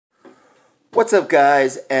What's up,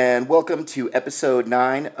 guys, and welcome to episode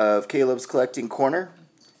 9 of Caleb's Collecting Corner.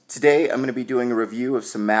 Today I'm going to be doing a review of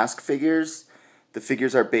some mask figures. The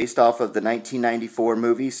figures are based off of the 1994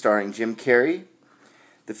 movie starring Jim Carrey.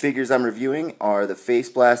 The figures I'm reviewing are the face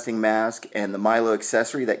blasting mask and the Milo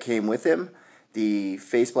accessory that came with him. The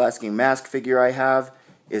face blasting mask figure I have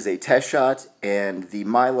is a test shot, and the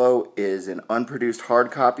Milo is an unproduced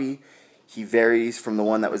hard copy. He varies from the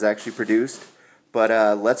one that was actually produced.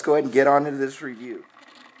 But let's go ahead and get on into this review.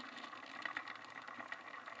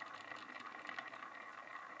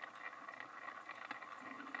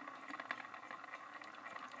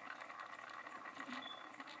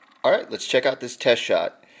 Alright, let's check out this test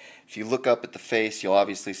shot. If you look up at the face, you'll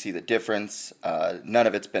obviously see the difference. None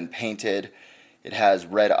of it's been painted. It has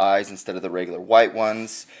red eyes instead of the regular white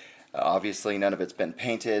ones. Obviously none of it's been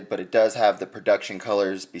painted, but it does have the production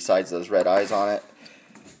colors besides those red eyes on it.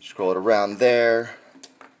 Scroll it around there.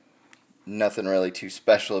 Nothing really too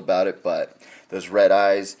special about it, but those red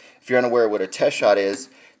eyes. If you're unaware what a test shot is,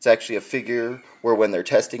 it's actually a figure where when they're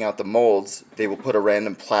testing out the molds, they will put a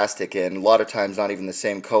random plastic in, a lot of times not even the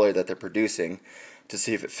same color that they're producing, to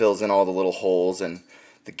see if it fills in all the little holes and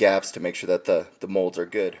the gaps to make sure that the molds are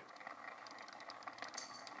good.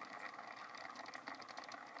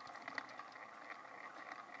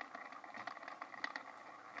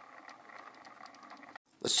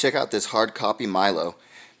 Let's check out this hard copy Milo.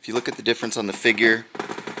 If you look at the difference on the figure,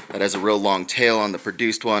 that has a real long tail. On the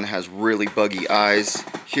produced one, has really buggy eyes.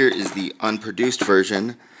 Here is the unproduced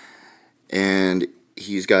version, and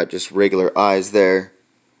he's got just regular eyes there.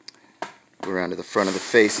 Go around to the front of the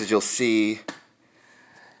face, as you'll see,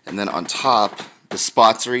 and then on top, the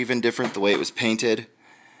spots are even different the way it was painted.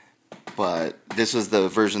 But this was the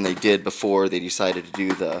version they did before they decided to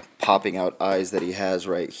do the popping out eyes that he has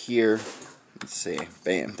right here. Let's see,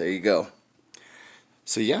 bam, there you go.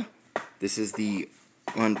 So yeah, this is the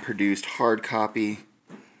unproduced hard copy.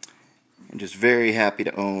 I'm just very happy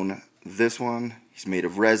to own this one. He's made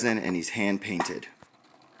of resin and he's hand painted.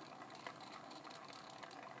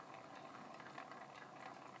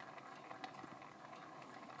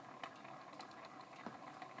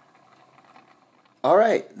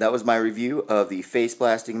 Alright, that was my review of the face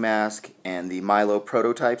blasting mask and the Milo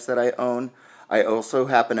prototypes that I own. I also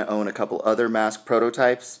happen to own a couple other mask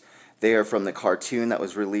prototypes. They are from the cartoon that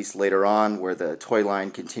was released later on, where the toy line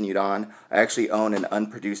continued on. I actually own an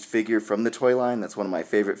unproduced figure from the toy line. That's one of my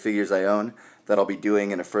favorite figures I own that I'll be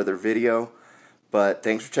doing in a further video. But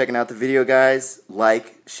thanks for checking out the video, guys.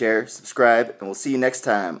 Like, share, subscribe, and we'll see you next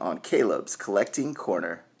time on Caleb's Collecting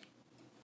Corner.